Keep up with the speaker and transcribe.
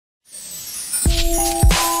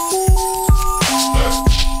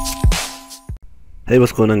Hey,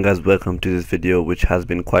 what's going on guys, welcome to this video which has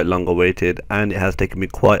been quite long awaited, and it has taken me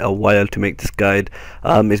quite a while to make this guide.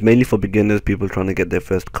 It's mainly for beginners, people trying to get their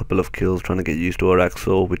first couple of kills, trying to get used to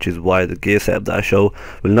Araxxor, which is why the gear setup that I show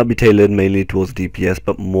will not be tailored mainly towards DPS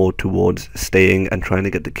but more towards staying and trying to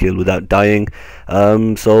get the kill without dying.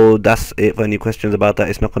 So that's it for any questions about that.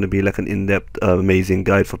 It's not going to be like an in-depth amazing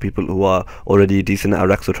guide for people who are already decent at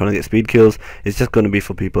Araxxor trying to get speed kills. It's just going to be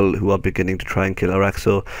for people who are beginning to try and kill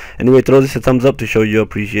Araxxor. Anyway, throw this a thumbs up to show your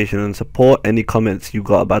appreciation and support. Any comments you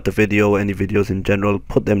got about the video or any videos in general,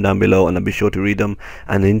 put them down below and I'll be sure to read them,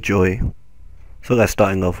 and enjoy. So guys,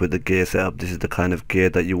 starting off with the gear setup, this is the kind of gear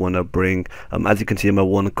that you want to bring. As you can see in my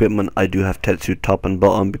worn equipment, I do have Tetsu top and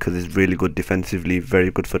bottom because it's really good defensively, very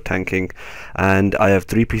good for tanking. And I have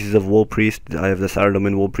 3 pieces of War Priest. I have the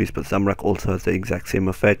Saradomin War Priest, but Zamrak also has the exact same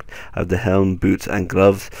effect. I have the helm, boots and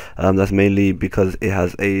gloves. That's mainly because it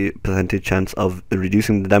has a percentage chance of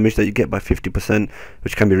reducing the damage that you get by 50%,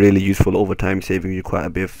 which can be really useful over time, saving you quite a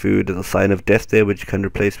bit of food. There's a sign of death there, which you can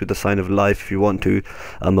replace with the sign of life if you want to.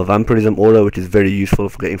 A vampirism aura, which is very useful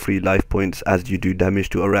for getting free life points as you do damage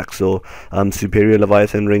to Araxxor. Superior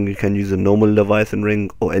Leviathan ring, you can use a normal Leviathan ring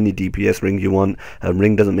or any DPS ring you want.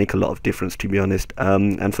 Ring doesn't make a lot of difference, to be honest.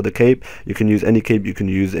 And for the cape, you can use any cape. You can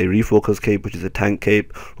use a refocus cape, which is a tank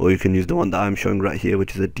cape, or you can use the one that I'm showing right here,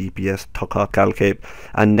 which is a DPS Tokar Cal cape.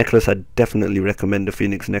 And necklace, I definitely recommend the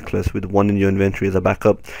Phoenix necklace with 1 in your inventory as a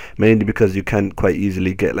backup, mainly because you can quite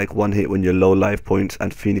easily get like 1 hit when you're low life points,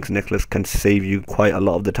 and Phoenix necklace can save you quite a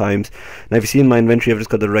lot of the times. Now if you see in my inventory, I've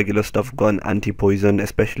just got the regular stuff, got an anti-poison,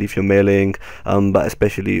 especially if you're meleeing, but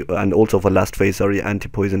especially, and also for last phase, sorry,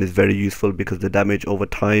 anti-poison is very useful because the damage over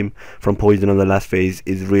time from poison on the last phase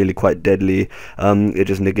is really quite deadly. It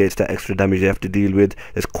just negates that extra damage you have to deal with.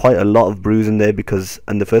 There's quite a lot of brews in there because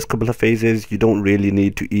in the first couple of phases you don't really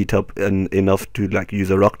need to eat up enough to like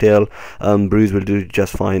use a rocktail. Brews will do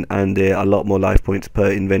just fine, and they're a lot more life points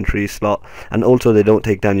per inventory slot, and also they don't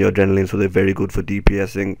take down your adrenaline, so they're very good for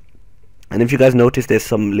DPSing. And if you guys notice, there's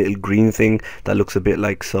some little green thing that looks a bit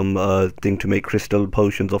like some thing to make crystal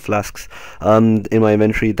potions or flasks in my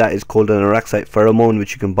inventory. That is called an Araxxor pheromone,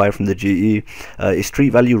 which you can buy from the GE. Its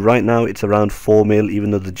street value right now, it's around 4 mil,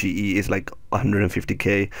 even though the GE is like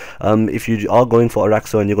 150k. If you are going for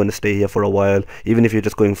Araxxor and you're going to stay here for a while, even if you're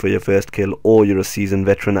just going for your first kill or you're a seasoned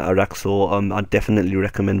veteran at Araxxor, I definitely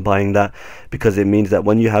recommend buying that, because it means that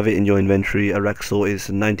when you have it in your inventory, Araxxor is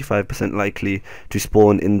 95% likely to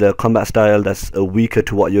spawn in the combat style that's weaker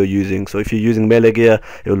to what you're using. So if you're using melee gear,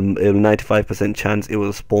 it will 95% chance it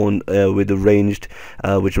will spawn with the ranged,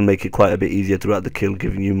 which will make it quite a bit easier throughout the kill,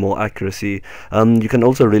 giving you more accuracy. You can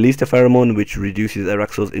also release the pheromone, which reduces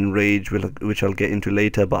Araxxor's enrage, which I'll get into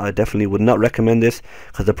later, but I definitely would not recommend this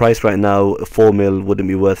because the price right now, 4 mil, wouldn't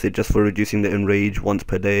be worth it just for reducing the enrage once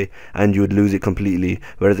per day, and you would lose it completely.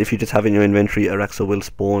 Whereas if you just have it in your inventory, Araxxor will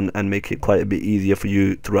spawn and make it quite a bit easier for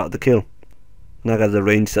you throughout the kill. Now guys, the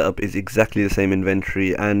range setup is exactly the same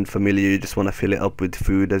inventory, and familiar, you just want to fill it up with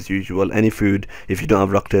food as usual. Any food. If you don't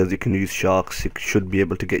have rocktails, you can use sharks. It should be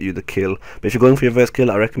able to get you the kill. But if you're going for your first kill,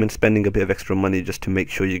 I recommend spending a bit of extra money just to make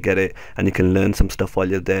sure you get it, and you can learn some stuff while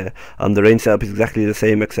you're there. The range setup is exactly the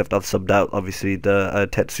same, except I've subbed out obviously the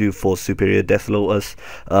Tetsu for Superior Death Lotus.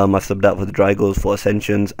 I've subbed out for the Drygos for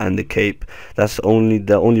Ascensions and the Cape. That's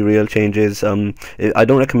the only real changes. I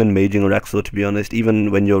don't recommend maging Araxxor, to be honest. Even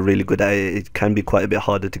when you're really good at it, it can be quite a bit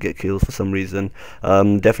harder to get kills for some reason.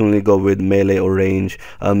 Definitely go with melee or range.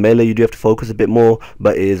 Melee, you do have to focus a bit more,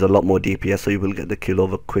 but it is a lot more DPS, so you will get the kill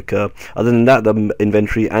over quicker. Other than that, the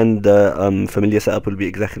inventory and the familiar setup will be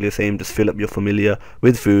exactly the same. Just fill up your familiar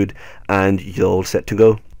with food and you're all set to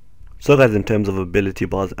go. So guys, in terms of ability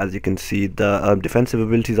bars, as you can see, the defensive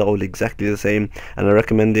abilities are all exactly the same, and I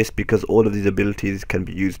recommend this because all of these abilities can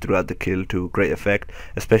be used throughout the kill to great effect,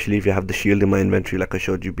 especially if you have the shield in my inventory like I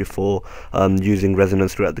showed you before. Using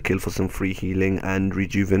resonance throughout the kill for some free healing and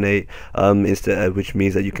rejuvenate, which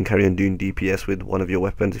means that you can carry on doing DPS with one of your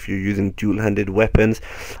weapons if you're using dual-handed weapons.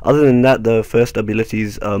 Other than that, the first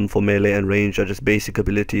abilities for melee and range are just basic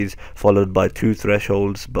abilities, followed by 2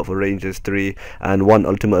 thresholds, but for range there's 3, and 1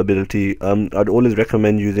 ultimate ability. I'd always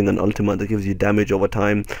recommend using an ultimate that gives you damage over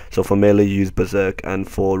time. So for melee, use Berserk, and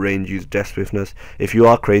for range, use Death Swiftness. If you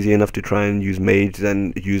are crazy enough to try and use Mage,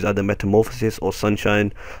 then use either Metamorphosis or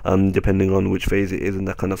Sunshine, depending on which phase it is and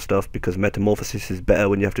that kind of stuff, because Metamorphosis is better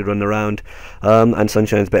when you have to run around, and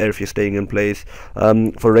Sunshine is better if you're staying in place.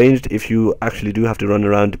 For ranged, if you actually do have to run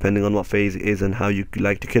around, depending on what phase it is and how you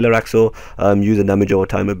like to kill Araxxor, use a damage over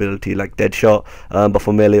time ability like Deadshot, but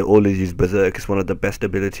for melee, always use Berserk. It's one of the best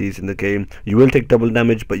abilities, in the game. You will take double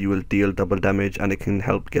damage, but you will deal double damage, and it can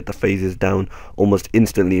help get the phases down almost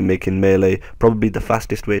instantly, making melee probably the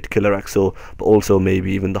fastest way to kill Araxxor, but also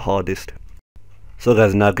maybe even the hardest. So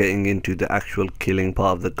guys, now getting into the actual killing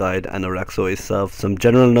part of the guide and Araxxor itself. Some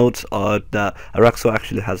general notes are that Araxxor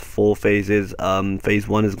actually has 4 phases. Phase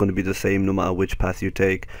 1 is going to be the same no matter which path you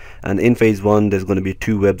take, and in phase 1 there's going to be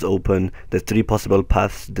 2 webs open. There's 3 possible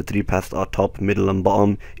paths. The 3 paths are top, middle and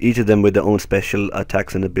bottom, each of them with their own special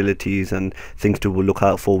attacks and abilities and things to look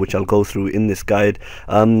out for, which I'll go through in this guide.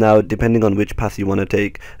 Now depending on which path you want to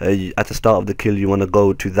take, at the start of the kill you want to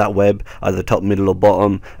go to that web, either top, middle or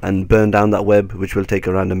bottom, and burn down that web, which will take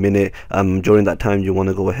around a minute. During that time you want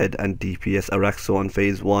to go ahead and DPS Araxxor on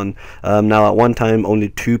phase 1. Now at one time only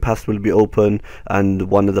 2 paths will be open and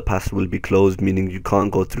one of the paths will be closed, meaning you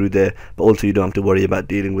can't go through there, but also you don't have to worry about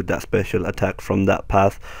dealing with that special attack from that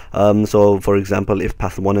path. So for example, if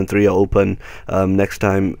path 1 and 3 are open, next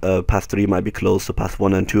time path 3 might be closed, so path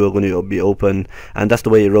 1 and 2 are going to be open, and that's the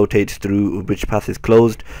way it rotates through which path is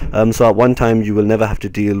closed. So at one time you will never have to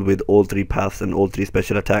deal with all 3 paths and all 3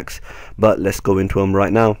 special attacks, but let's go into them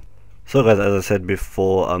right now. So guys, as I said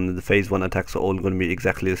before, the phase 1 attacks are all going to be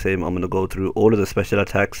exactly the same. I'm going to go through all of the special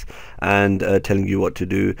attacks and telling you what to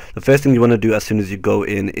do. The first thing you want to do as soon as you go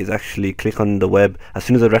in is actually click on the web. As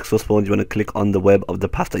soon as Araxxor spawns, you want to click on the web of the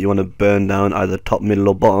path that you want to burn down, either top, middle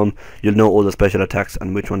or bottom. You'll know all the special attacks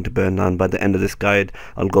and which one to burn down by the end of this guide.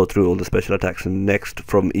 I'll go through all the special attacks next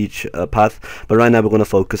from each path, but right now we're going to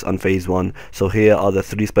focus on phase 1. So here are the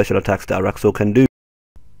 3 special attacks that Araxxor can do.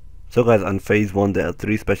 So guys, on phase 1 there are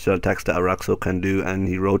 3 special attacks that Araxxor can do, and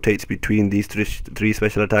he rotates between these three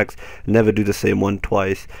special attacks. Never do the same one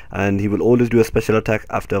twice, and he will always do a special attack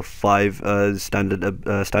after 5 standard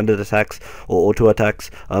attacks or auto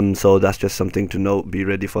attacks. So that's just something to note, be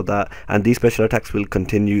ready for that. And these special attacks will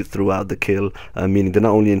continue throughout the kill, meaning they're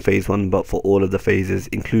not only in phase 1 but for all of the phases,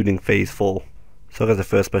 including phase 4. So guys, the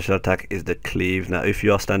first special attack is the cleave. Now if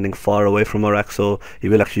you are standing far away from Araxxor, he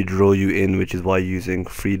will actually draw you in, which is why using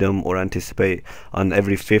freedom or anticipate on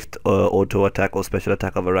every 5th auto attack or special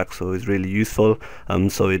attack of Araxxor is really useful,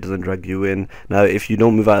 so it doesn't drag you in. Now if you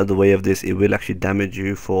don't move out of the way of this, it will actually damage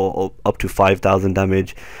you for up to 5,000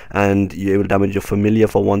 damage, and it will damage your familiar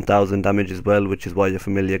for 1,000 damage as well, which is why your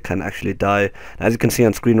familiar can actually die. Now, as you can see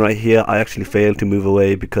on screen right here, I actually failed to move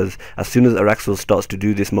away because as soon as Araxxor starts to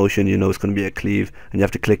do this motion, you know it's going to be a cleave and you have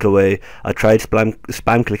to click away. I tried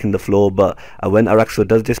spam clicking the floor, but when Araxxor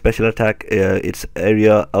does this special attack, its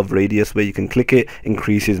area of radius where you can click it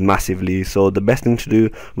increases massively. So the best thing to do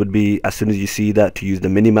would be, as soon as you see that, to use the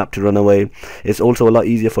minimap to run away. It's also a lot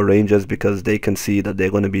easier for rangers because they can see that they're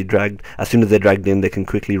going to be dragged. As soon as they're dragged in, they can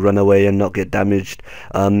quickly run away and not get damaged.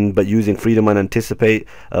 But using freedom and anticipate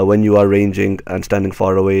when you are ranging and standing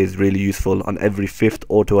far away is really useful on every 5th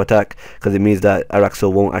auto attack, because it means that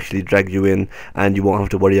Araxxor won't actually drag you in and you won't have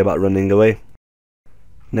to worry about running away.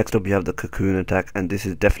 Next up, you have the cocoon attack, and this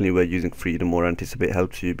is definitely where using freedom or anticipate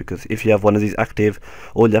helps you, because if you have one of these active,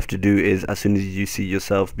 all you have to do is, as soon as you see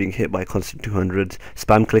yourself being hit by constant 200s,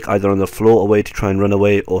 spam click either on the floor away to try and run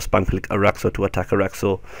away, or spam click Araxxor to attack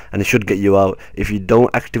Araxxor, and it should get you out. If you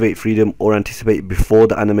don't activate freedom or anticipate before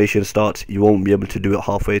the animation starts, you won't be able to do it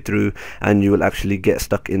halfway through, and you will actually get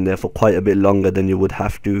stuck in there for quite a bit longer than you would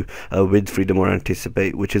have to with freedom or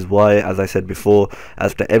anticipate, which is why, as I said before,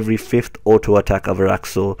 after every 5th auto attack of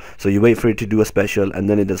Araxxor, so you wait for it to do a special, and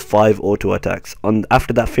then it does 5 auto attacks.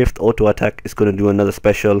 After that 5th auto attack, it's going to do another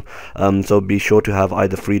special, so be sure to have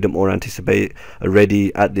either freedom or anticipate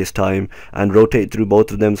ready at this time, and rotate through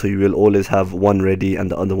both of them, so you will always have one ready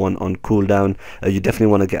and the other one on cooldown. You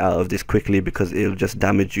definitely want to get out of this quickly, because it'll just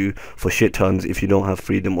damage you for shit tons if you don't have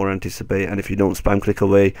freedom or anticipate, and if you don't spam click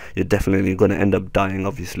away, you're definitely going to end up dying,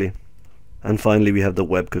 obviously. And finally, we have the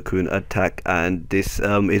web cocoon attack, and this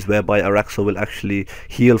is whereby Araxxor will actually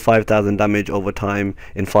heal 5,000 damage over time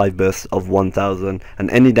in 5 bursts of 1,000, and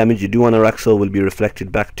any damage you do on Araxxor will be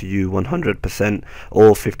reflected back to you 100%,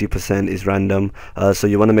 or 50% is random. So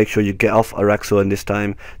you want to make sure you get off Araxxor in this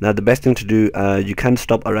time. Now the best thing to do, you can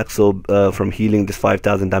stop Araxxor from healing this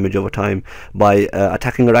 5,000 damage over time by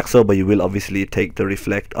attacking Araxxor, but you will obviously take the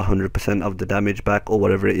reflect 100% of the damage back, or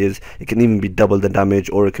whatever it is. It can even be double the damage,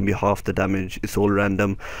 or it can be half the damage. damage. It's all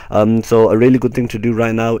random. So a really good thing to do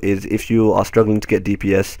right now is, if you are struggling to get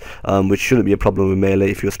DPS, which shouldn't be a problem with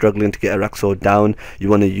melee, if you're struggling to get Araxxor down, you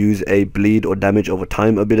want to use a bleed or damage over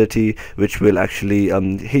time ability, which will actually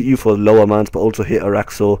hit you for low amounts, but also hit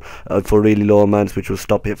Araxxor for really low amounts, which will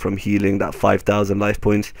stop it from healing that 5,000 life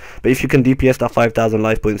points. But if you can DPS that 5,000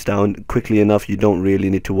 life points down quickly enough, you don't really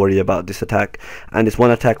need to worry about this attack. And it's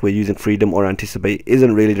one attack where using freedom or anticipate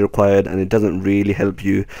isn't really required, and it doesn't really help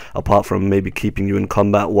you apart from maybe keeping you in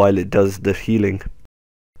combat while it does the healing.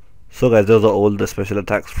 So guys, those are all the special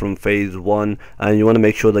attacks from phase 1, and you want to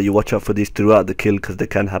make sure that you watch out for these throughout the kill, because they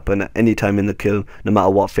can happen at any time in the kill, no matter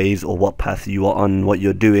what phase or what path you are on, what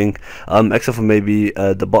you're doing, except for maybe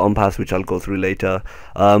the bottom path, which I'll go through later.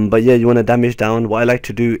 But yeah, you want to damage down. What I like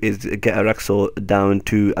to do is get Araxxor down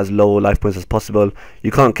to as low life points as possible.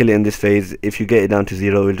 You can't kill it in this phase. If you get it down to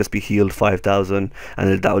 0, it'll just be healed 5,000,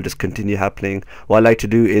 and that will just continue happening. What I like to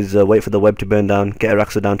do is wait for the web to burn down, get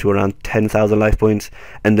Araxxor down to around 10,000 life points,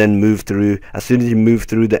 and then move through. As soon as you move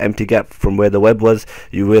through the empty gap from where the web was,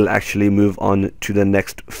 you will actually move on to the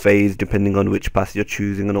next phase, depending on which path you're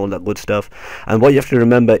choosing and all that good stuff. And what you have to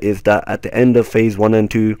remember is that at the end of phase 1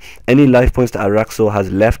 and 2, any life points that Araxxor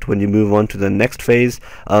has left when you move on to the next phase,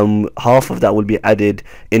 half of that will be added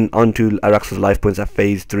in onto Araxxor's life points at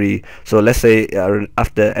phase 3. So let's say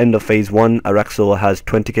after end of phase 1, Araxxor has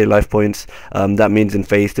 20k life points. That means in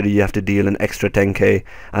phase 3 you have to deal an extra 10k,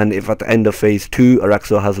 and if at the end of phase 2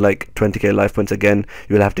 Araxxor has like 20k life points again,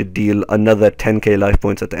 you will have to deal another 10k life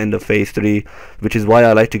points at the end of phase 3, which is why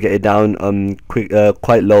I like to get it down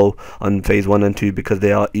quite low on phase 1 and 2, because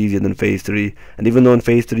they are easier than phase 3. And even though in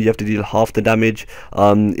phase 3 you have to deal half the damage,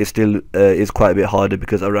 it still is quite a bit harder,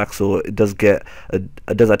 because Araxxor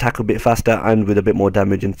does attack a bit faster and with a bit more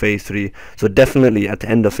damage in phase 3. So definitely at the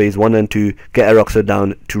end of phase 1 and 2, get Araxxor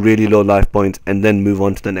down to really low life points and then move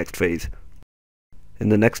on to the next phase. In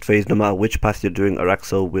the next phase, no matter which path you're doing,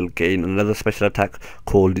 Araxxor will gain another special attack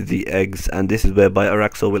called the eggs, and this is whereby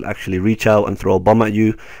Araxxor will actually reach out and throw a bomb at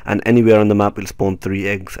you, and anywhere on the map will spawn 3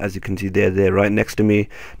 eggs. As you can see, they're right next to me.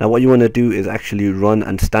 Now what you want to do is actually run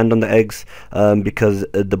and stand on the eggs, because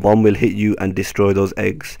the bomb will hit you and destroy those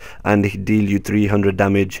eggs and deal you 300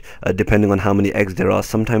 damage, depending on how many eggs there are.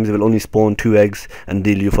 Sometimes it will only spawn 2 eggs and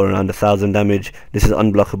deal you for around 1,000 damage. This is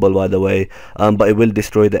unblockable, by the way, but it will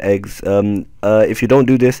destroy the eggs. If you don't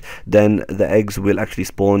do this, then the eggs will actually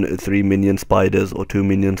spawn 3 minion spiders or 2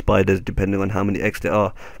 minion spiders, depending on how many eggs there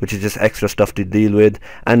are, which is just extra stuff to deal with.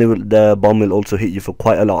 And the bomb will also hit you for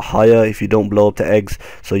quite a lot higher if you don't blow up the eggs.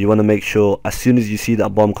 So you want to make sure as soon as you see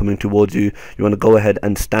that bomb coming towards you, you want to go ahead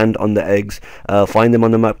and stand on the eggs, find them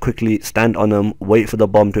on the map quickly, stand on them, wait for the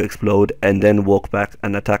bomb to explode, and then walk back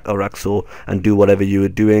and attack Araxxor and do whatever you were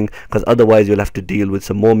doing, because otherwise you'll have to deal with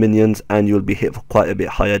some more minions and you'll be hit for quite a bit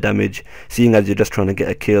higher damage. Seeing as you're just trying to get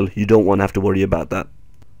a kill, you don't want to have to worry about that.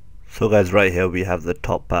 So guys, right here we have the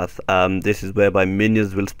top path. This is whereby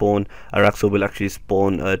minions will spawn. Araxxor will actually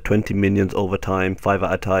spawn 20 minions over time, 5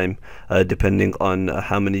 at a time, depending on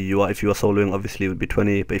how many you are. If you are soloing, obviously it would be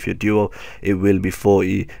 20, but if you're duo, it will be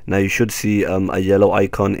 40. Now you should see a yellow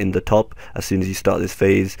icon in the top as soon as you start this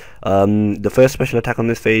phase. The first special attack on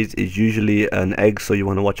this phase is usually an egg, so you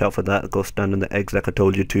want to watch out for that. Go stand on the eggs like I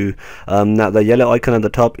told you to. Now the yellow icon at the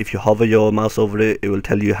top, if you hover your mouse over it, it will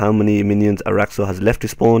tell you how many minions Araxxor has left to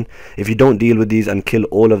spawn. If you don't deal with these and kill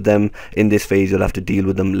all of them in this phase, you'll have to deal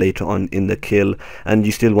with them later on in the kill, and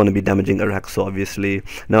you still want to be damaging Araxxor, obviously.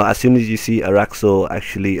 Now as soon as you see Araxxor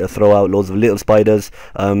actually throw out loads of little spiders,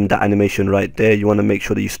 that animation right there, you want to make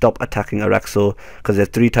sure that you stop attacking Araxxor, because there's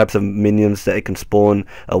 3 types of minions that it can spawn,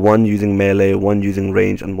 one using melee, one using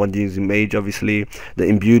range, and one using mage. Obviously the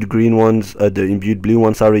imbued green ones, the imbued blue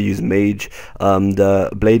ones, sorry, use mage,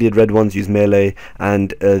 the bladed red ones use melee,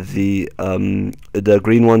 and the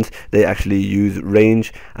green ones, they actually use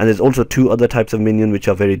range. And there's also 2 other types of minion which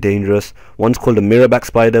are very dangerous. One's called a mirrorback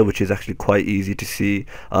spider, which is actually quite easy to see.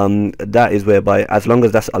 That is whereby as long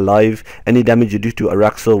as that's alive, any damage you do to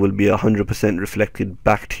Araxxor will be 100% reflected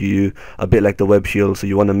back to you, a bit like the web shield. So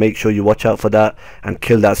you want to make sure you watch out for that and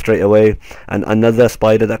kill that straight away. And another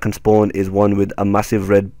spider that can spawn is one with a massive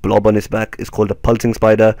red blob on its back. It's called a pulsing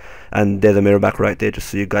spider, and there's a mirrorback right there, just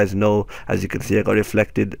so you guys know. As you can see, I got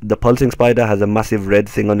reflected. The pulsing spider has a massive red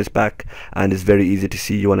thing on its back, and it's very easy to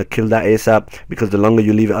see. You want to kill that ASAP, because the longer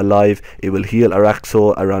you leave it alive, it will heal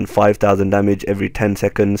Araxxor around 5,000 damage every 10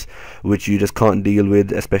 seconds, which you just can't deal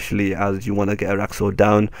with, especially as you want to get Araxxor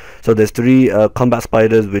down. So there's three combat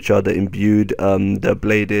spiders, which are the imbued, the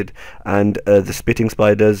bladed, and the spitting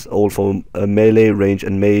spiders, all for melee, range,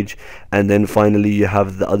 and mage. And then finally you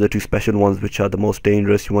have the other two special ones, which are the most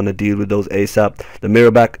dangerous. You want to deal with those ASAP. The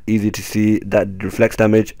mirror back, easy to see, that reflects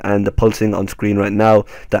damage, and the pulsing on screen right now,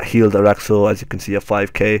 that heals Araxxor, as you can see, at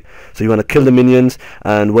 5k. So you want to kill the minions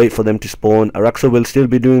and wait for them to spawn. Araxxor will still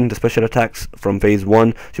be doing the special attacks from phase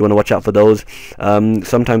 1, so you want to watch out for those.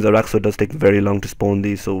 Sometimes Araxxor does take very long to spawn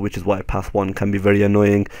these, so which is why path 1 can be very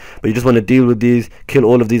annoying. But you just want to deal with these, kill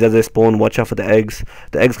all of these as they spawn, watch out for the eggs.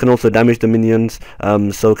 The eggs can also damage the minions,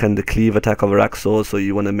 so can the cleave attack of Araxxor, so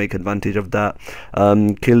you want to make advantage of that.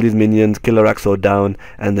 Kill these minions, kill Araxxor down,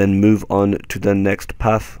 and then move on to the next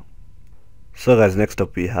path. So guys, next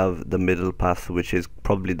up we have the middle path, which is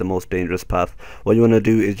probably the most dangerous path. What you want to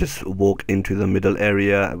do is just walk into the middle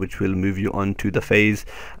area, which will move you on to the phase.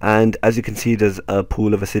 And as you can see, there's a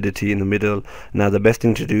pool of acidity in the middle. Now the best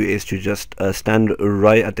thing to do is to just stand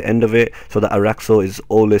right at the end of it, so that Araxxor is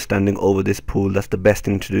always standing over this pool. That's the best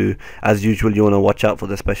thing to do. As usual, you want to watch out for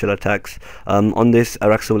the special attacks. On this,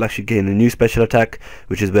 Araxxor will actually gain a new special attack,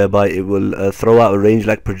 which is whereby it will throw out a range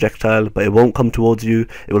like projectile, but it won't come towards you,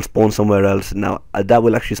 it will spawn somewhere else. Now that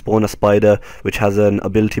will actually spawn a spider which has an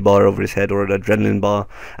ability bar over his head, or an adrenaline bar,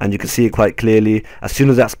 and you can see it quite clearly. As soon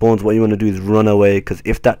as that spawns, what you want to do is run away, because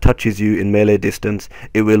if that touches you in melee distance,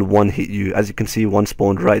 it will one hit you. As you can see, one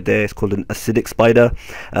spawned right there. It's called an acidic spider.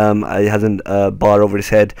 It has a bar over his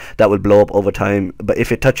head that will blow up over time, but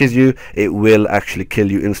if it touches you, it will actually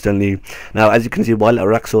kill you instantly. Now as you can see, while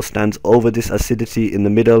Araxxor stands over this acidity in the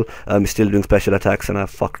middle, he's still doing special attacks, and I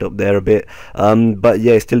fucked up there a bit, but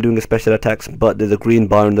yeah, he's still doing the special attacks. But there's a green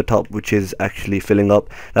bar on the top which is actually filling up.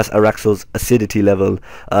 That's Araxxor's acidity level.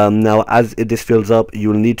 Now as this fills up,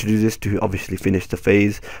 you'll need to do this to obviously finish the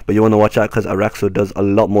phase, but you want to watch out, because Araxxor does a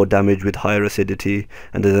lot more damage with higher acidity,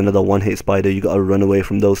 and there's another one hit spider. You gotta run away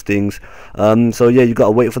from those things. So yeah, you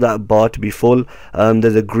gotta wait for that bar to be full.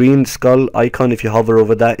 There's a green skull icon. If you hover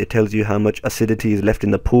over that, it tells you how much acidity is left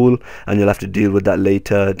in the pool, and you'll have to deal with that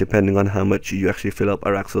later depending on how much you actually fill up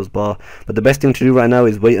Araxxor's bar. But the best thing to do right now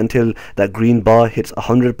is wait until that green bar hits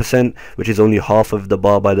 100%, which is only half of the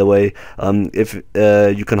bar, by the way. If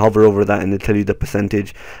you can hover over that and it'll tell you the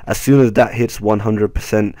percentage. As soon as that hits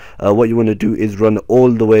 100%, what you want to do is run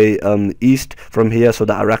all the way east from here, so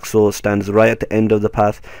that Araxxor stands right at the end of the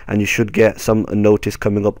path, and you should get some notice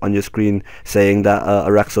coming up on your screen saying that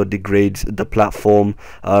Araxxor degrades the platform.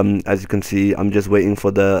 As you can see, I'm just waiting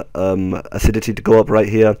for the acidity to go up right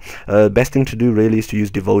here. Best thing to do really is to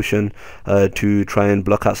use devotion to try and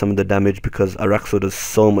block out some of the damage, because Araxxor does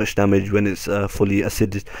so much damage when it's fully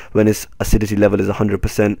acidic, when its acidity level is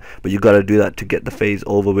 100%, but you gotta do that to get the phase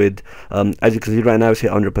over with. As you can see right now, it's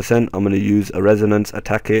hit 100%. I'm gonna use a resonance,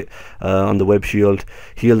 attack it on the web shield,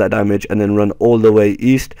 heal that damage, and then run all the way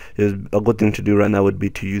east. A good thing to do right now would be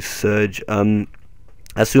to use surge.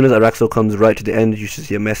 As soon as Araxxor comes right to the end, you should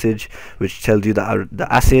see a message which tells you that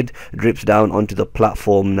the acid drips down onto the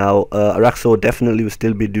platform. Now Araxxor definitely will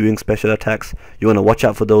still be doing special attacks. You want to watch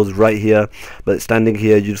out for those right here, but standing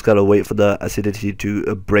here, you just gotta wait for the acidity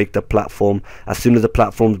to break the platform. As soon as the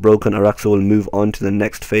platform's broken, Araxxor will move on to the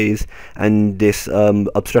next phase, and this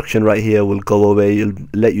obstruction right here will go away. It'll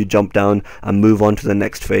let you jump down and move on to the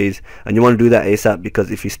next phase, and you want to do that ASAP,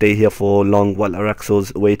 because if you stay here for long while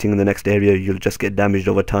Araxxor's waiting in the next area, you'll just get damaged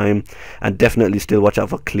over time. And definitely still watch out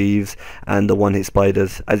for cleaves and the one hit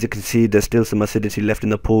spiders. As you can see, there's still some acidity left in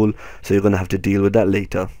the pool, so you're gonna have to deal with that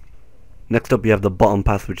later. Next up, we have the bottom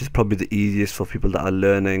path, which is probably the easiest for people that are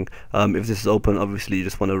learning. If this is open, obviously you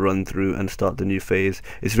just want to run through and start the new phase.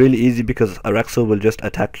 It's really easy because Araxxor will just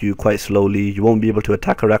attack you quite slowly. You won't be able to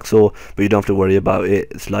attack Araxxor, but you don't have to worry about it.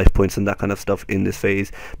 It's life points and that kind of stuff in this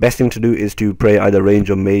phase. Best thing to do is to pray either range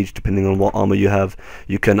or mage, depending on what armor you have.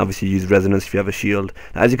 You can obviously use resonance if you have a shield.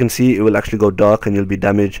 Now, as you can see, it will actually go dark and you'll be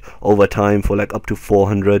damaged over time for like up to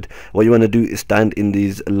 400. What you want to do is stand in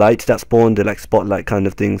these lights that spawn. They're like spotlight kind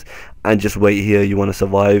of things, and just wait here. You want to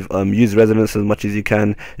survive. Use resonance as much as you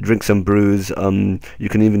can, drink some brews. You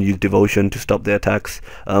can even use devotion to stop the attacks.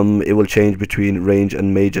 It will change between range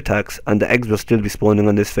and mage attacks, and the eggs will still be spawning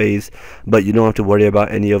on this phase, but you don't have to worry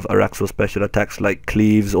about any of Araxxor's special attacks like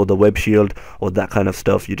cleaves or the web shield or that kind of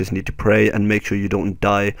stuff. You just need to pray and make sure you don't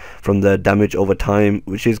die from the damage over time,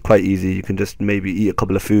 which is quite easy. You can just maybe eat a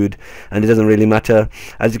couple of food and it doesn't really matter.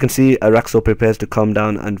 As you can see, Araxxor prepares to come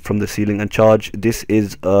down and from the ceiling and charge. This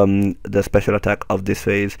is the special attack of this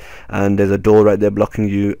phase, and there's a door right there blocking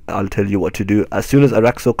you. I'll tell you what to do. As soon as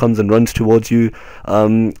Araxxor comes and runs towards you,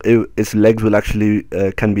 its legs will actually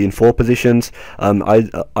can be in 4 positions,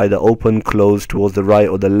 either open, closed, towards the right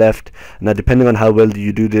or the left. Now depending on how well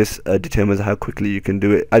you do this determines how quickly you can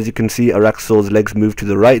do it. As you can see, Araxxor's legs move to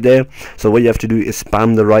the right there, so what you have to do is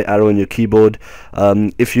spam the right arrow on your keyboard.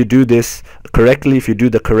 If you do this correctly, if you do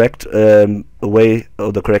the correct way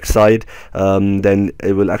or the correct side, then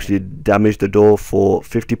it will actually damage the door for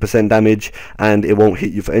 50% damage and it won't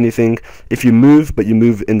hit you for anything. If you move but you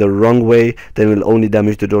move in the wrong way, then it will only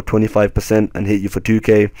damage the door 25% and hit you for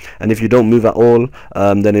 2k, and if you don't move at all,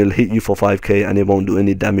 then it will hit you for 5k and it won't do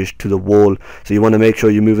any damage to the wall. So you want to make sure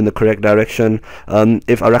you move in the correct direction.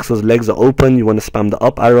 If Araxxor's legs are open, you want to spam the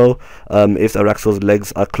up arrow. If Araxxor's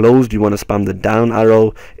legs are closed, you want to spam the down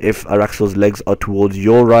arrow. If Araxxor's legs are towards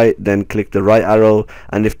your right, then click the right arrow,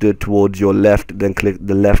 and if they're towards your left, then click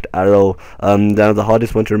the left arrow. Now the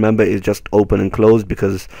hardest one to remember is just open and close,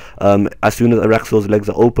 because as soon as Araxxor's legs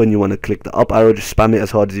are open, you want to click the up arrow. Just spam it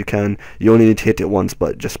as hard as you can. You only need to hit it once,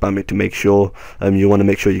 but just spam it to make sure. You want to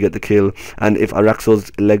make sure you get the kill. And if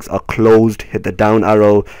Araxxor's legs are closed, hit the down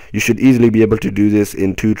arrow. You should easily be able to do this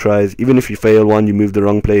in 2 tries. Even if you fail one, you move the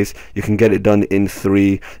wrong place, you can get it done in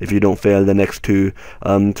 3 if you don't fail the next 2.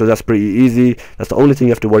 So that's pretty easy. That's the only thing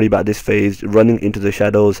you have to worry about this phase: running into the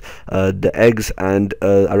shadows, the eggs, and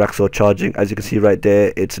Araxxor charging. As you can see right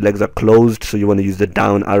there, its legs are closed, so you want to use the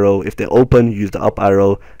down arrow. If they're open, use the up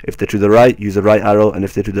arrow. If they're to the right, use the right arrow, and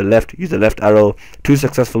if they're to the left, use the left arrow. 2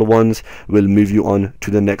 successful ones will move you on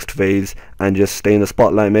to the next phase, and just stay in the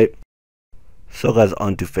spotlight, mate. So guys,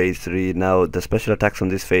 on to phase 3. Now the special attacks on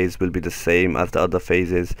this phase will be the same as the other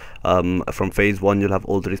phases. From phase 1 you'll have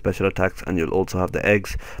all 3 special attacks, and you'll also have the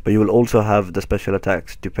eggs, but you will also have the special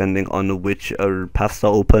attacks depending on which paths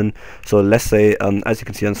are open. So let's say, as you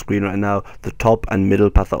can see on screen right now, the top and middle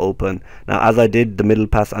path are open. Now as I did the middle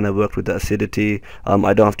path and I worked with the acidity,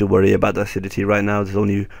 I don't have to worry about the acidity right now. There's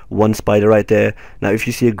only 1 spider right there. Now if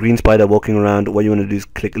you see a green spider walking around, what you want to do is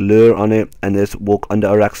click lure on it and just walk under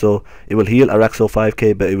Araxxor. It will heal Araxxor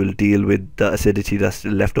 5k, but it will deal with the acidity that's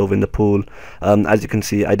left over in the pool. As you can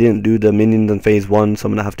see, I didn't do the minions on phase 1, so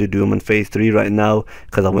I'm gonna have to do them on phase 3 right now,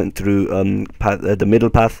 because I went through the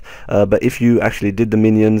middle path. But if you actually did the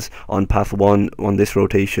minions on path 1 on this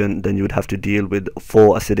rotation, then you would have to deal with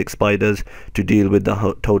 4 acidic spiders to deal with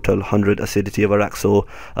the total 100 acidity of Araxxor.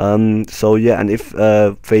 So yeah, and if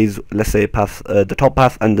phase, let's say path, the top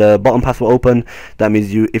path and the bottom path were open, that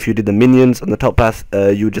means if you did the minions on the top path,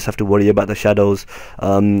 you just have to worry about the shadows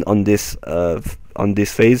on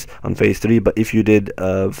this phase, on phase 3. But if you did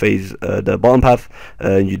the bottom path,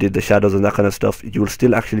 you did the shadows and that kind of stuff, you will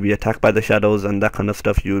still actually be attacked by the shadows and that kind of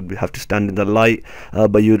stuff. You would have to stand in the light,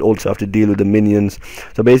 but you would also have to deal with the minions.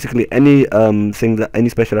 So basically any any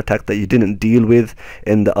special attack that you didn't deal with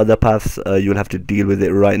in the other paths, you'll have to deal with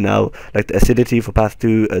it right now, like the acidity for path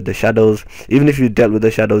 2, the shadows. Even if you dealt with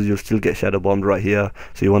the shadows, you'll still get shadow bombed right here,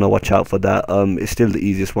 so you want to watch out for that. It's still the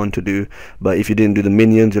easiest one to do, but if you didn't do the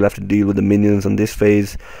minions, you'll have to deal with the minions on this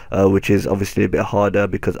phase, which is obviously a bit harder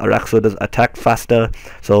because Araxxor does attack faster,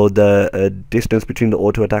 so the distance between the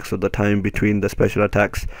auto attacks or the time between the special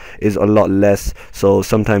attacks is a lot less, so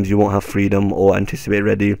sometimes you won't have freedom or anticipate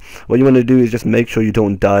ready. What you want to do is just make sure you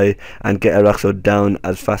don't die and get Araxxor down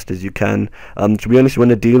as fast as you can. To be honest, you want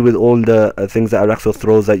to deal with all the things that Araxxor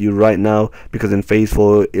throws at you right now, because in phase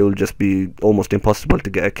 4 it will just be almost impossible to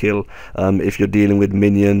get a kill if you're dealing with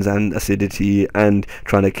minions and acidity and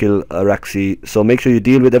trying to kill Araxxor. So make sure you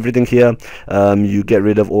deal with everything here. You get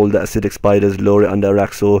rid of all the acidic spiders, lower it under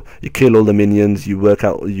Araxxor, you kill all the minions, you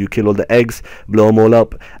kill all the eggs, blow them all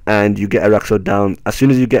up, and you get Araxxor down. As soon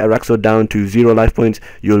as you get Araxxor down to 0 life points,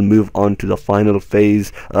 you'll move on to the final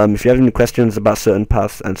phase. If you have any questions about certain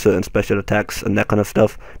paths and certain special attacks and that kind of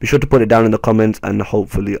stuff, be sure to put it down in the comments, and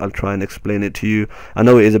hopefully I'll try and explain it to you. I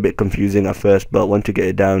know it is a bit confusing at first, but once you get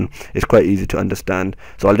it down, it's quite easy to understand.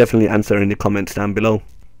 So I'll definitely answer any comments down below.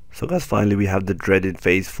 So guys, finally we have the dreaded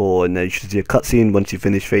phase 4, and now you should see a cutscene once you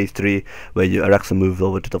finish phase 3 where your Araxxor moves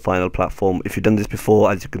over to the final platform. If you've done this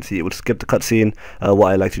before, as you can see, it will skip the cutscene.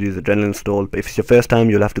 What I like to do is adrenaline stall, but if it's your first time,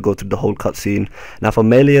 you'll have to go through the whole cutscene. Now for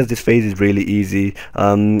meleeers, this phase is really easy.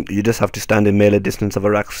 You just have to stand in melee distance of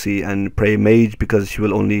Araxxor and pray mage, because she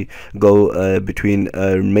will only go between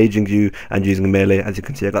maging you and using melee. As you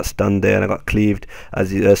can see, I got stunned there and I got cleaved.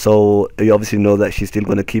 So you obviously know that she's still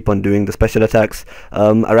going to keep on doing the special attacks.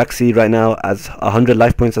 Araxxor Araxxor right now has 100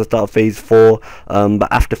 life points at the start of phase 4, but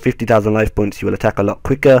after 50,000 life points she will attack a lot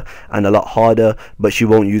quicker and a lot harder, but she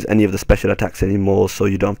won't use any of the special attacks anymore, so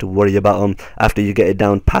you don't have to worry about them after you get it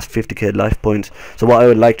down past 50k life points. So what I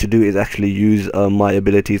would like to do is actually use my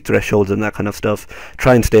abilities, thresholds and that kind of stuff,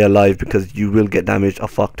 try and stay alive, because you will get damaged a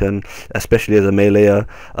fuck ton, especially as a meleeer.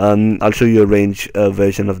 I'll show you a range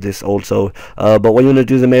version of this also, but what you want to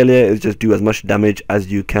do as a meleeer is just do as much damage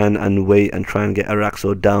as you can and wait and try and get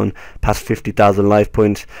Araxxor down past 50,000 life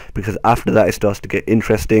points, because after that it starts to get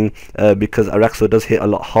interesting, because Araxxor does hit a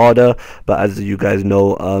lot harder, but as you guys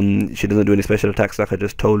know, she doesn't do any special attacks like I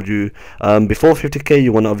just told you. Before 50k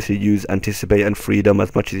you want to obviously use anticipate and freedom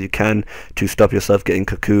as much as you can to stop yourself getting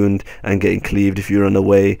cocooned and getting cleaved if you run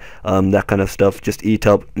away, that kind of stuff. Just eat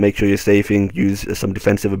up, make sure you're safing, use some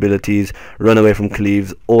defensive abilities, run away from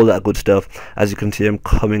cleaves, all that good stuff. As you can see, I'm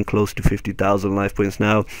coming close to 50,000 life points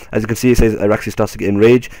now. As you can see, it says Araxxor starts to get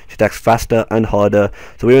enraged. She attacks faster and harder,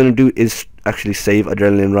 so what you're going to do is actually save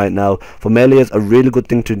adrenaline right now. For meleeers, a really good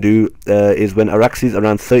thing to do is when Araxxor is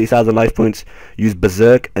around 30,000 life points, use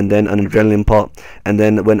berserk and then an adrenaline pot, and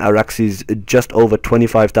then when Araxxor is just over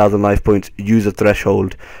 25,000 life points, use a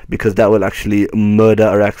threshold, because that will actually murder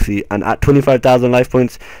Araxxor. And at 25,000 life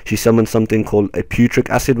points she summons something called a putric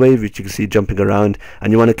acid wave, which you can see jumping around,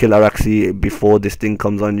 and you want to kill Araxxor before this thing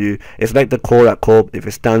comes on you. It's like the core at Corp. If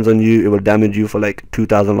it stands on you, it will damage you for like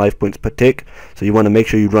 2,000 life points per tick, so you want to make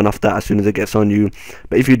sure you run off that as soon as it gets on you.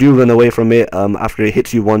 But if you do run away from it, after it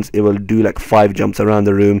hits you once, it will do like 5 jumps around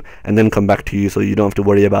the room and then come back to you, so you don't have to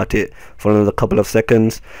worry about it for another couple of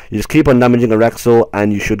seconds. You just keep on damaging Araxxor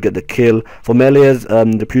and you should get the kill. For meleeers,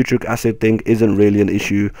 the putric acid thing isn't really an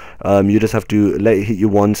issue. You just have to let it hit you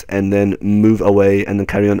once and then move away and then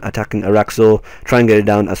carry on attacking Araxxor. Try and get it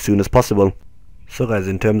down as soon as possible. So guys,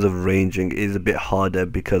 in terms of ranging, it is a bit harder,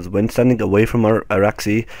 because when standing away from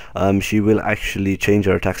Araxxor, she will actually change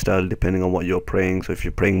her attack style depending on what you're praying. So if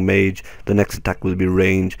you're praying mage, the next attack will be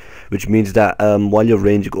range, which means that while you're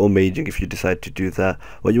ranging or maging, if you decide to do that,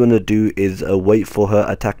 what you want to do is wait for her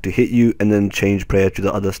attack to hit you and then change prayer to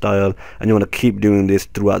the other style, and you want to keep doing this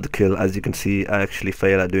throughout the kill. As you can see, I actually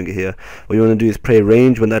fail at doing it here. What you want to do is pray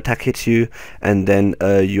range when the attack hits you, and then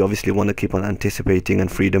you obviously want to keep on anticipating and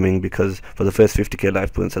freedoming, because for the first 50k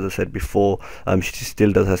life points, as I said before, she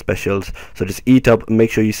still does her specials. So just eat up, make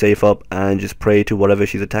sure you safe up, and just pray to whatever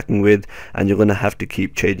she's attacking with, and you're gonna have to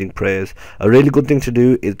keep changing prayers. A really good thing to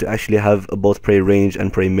do is to actually have both pray range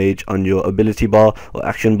and pray mage on your ability bar or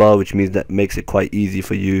action bar, which means that makes it quite easy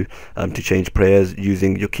for you to change prayers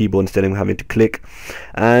using your keyboard instead of having to click.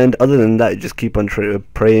 And other than that, just keep on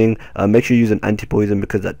praying. Make sure you use an anti-poison,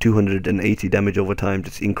 because that 280 damage over time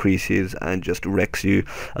just increases and just wrecks you.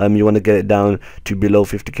 You want to get it down to below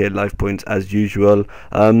 50k life points as usual,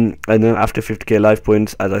 and then after 50k life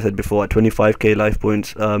points, as I said before, at 25k life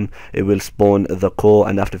points it will spawn the core,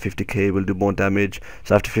 and after 50k it will do more damage.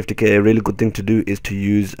 So after 50k, a really good thing to do is to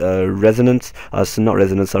use resonance,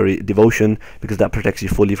 devotion, because that protects you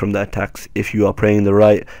fully from the attacks if you are praying the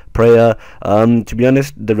right prayer. To be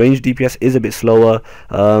honest, the range DPS is a bit slower,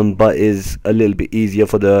 but is a little bit easier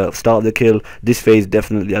for the start of the kill. This phase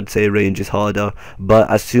definitely I'd say range is harder, but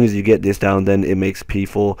as soon as you get this down, then it makes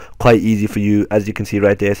P4 quite easy for you. As you can see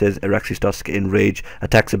right there, it says Araxxor starts to get enraged,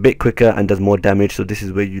 attacks a bit quicker and does more damage. So this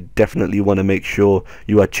is where you definitely want to make sure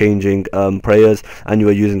you are changing prayers, and you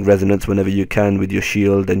are using resonance whenever you can with your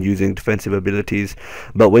shield and using defensive abilities.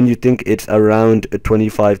 But when you think it's around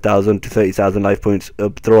 25,000 to 30,000 life points,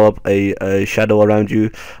 throw up a shadow around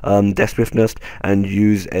you, death swiftness, and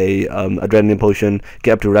use a adrenaline potion,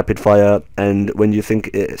 get up to rapid fire. And when you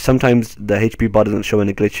think sometimes the HP bar doesn't show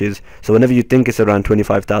any glitches, so whenever you think it's around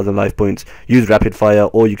 25,000 life points, use rapid fire,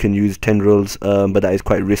 or you can use tendrils, but that is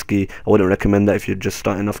quite risky. I wouldn't recommend that if you're just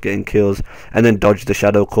starting off getting kills. And then dodge the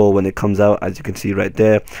shadow core when it comes out, as you can see right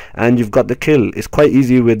there, and you've got the kill. It's quite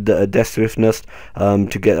easy with the death swiftness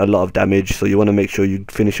to get a lot of damage, so you want to make sure you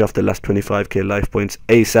finish off the last 25k life points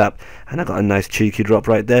ASAP. And I got a nice cheeky drop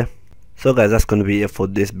right there. So guys, that's going to be it for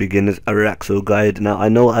this beginner's Araxxor guide. Now I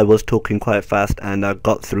know I was talking quite fast and I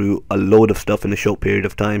got through a load of stuff in a short period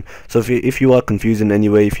of time, so if you are confused in any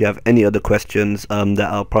way, if you have any other questions that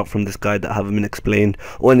are apart from this guide that haven't been explained,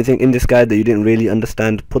 or anything in this guide that you didn't really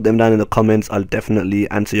understand, put them down in the comments. I'll definitely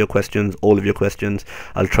answer your questions, all of your questions.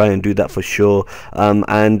 I'll try and do that for sure.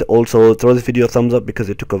 And also throw this video a thumbs up, because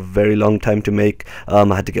it took a very long time to make. I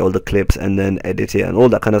had to get all the clips and then edit it and all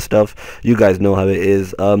that kind of stuff. You guys know how it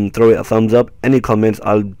is. Throw it a thumbs up. Any comments,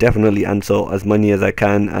 I'll definitely answer as many as I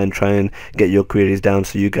can and try and get your queries down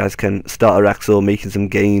so you guys can start Araxxor, making some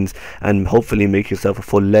gains and hopefully make yourself a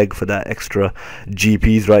full leg for that extra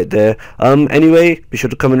GPs right there. Anyway, be sure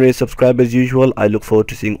to comment, rate, subscribe as usual. I look forward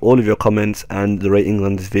to seeing all of your comments and the rating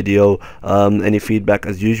on this video. Any feedback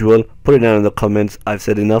as usual, put it down in the comments. I've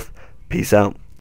said enough. Peace out.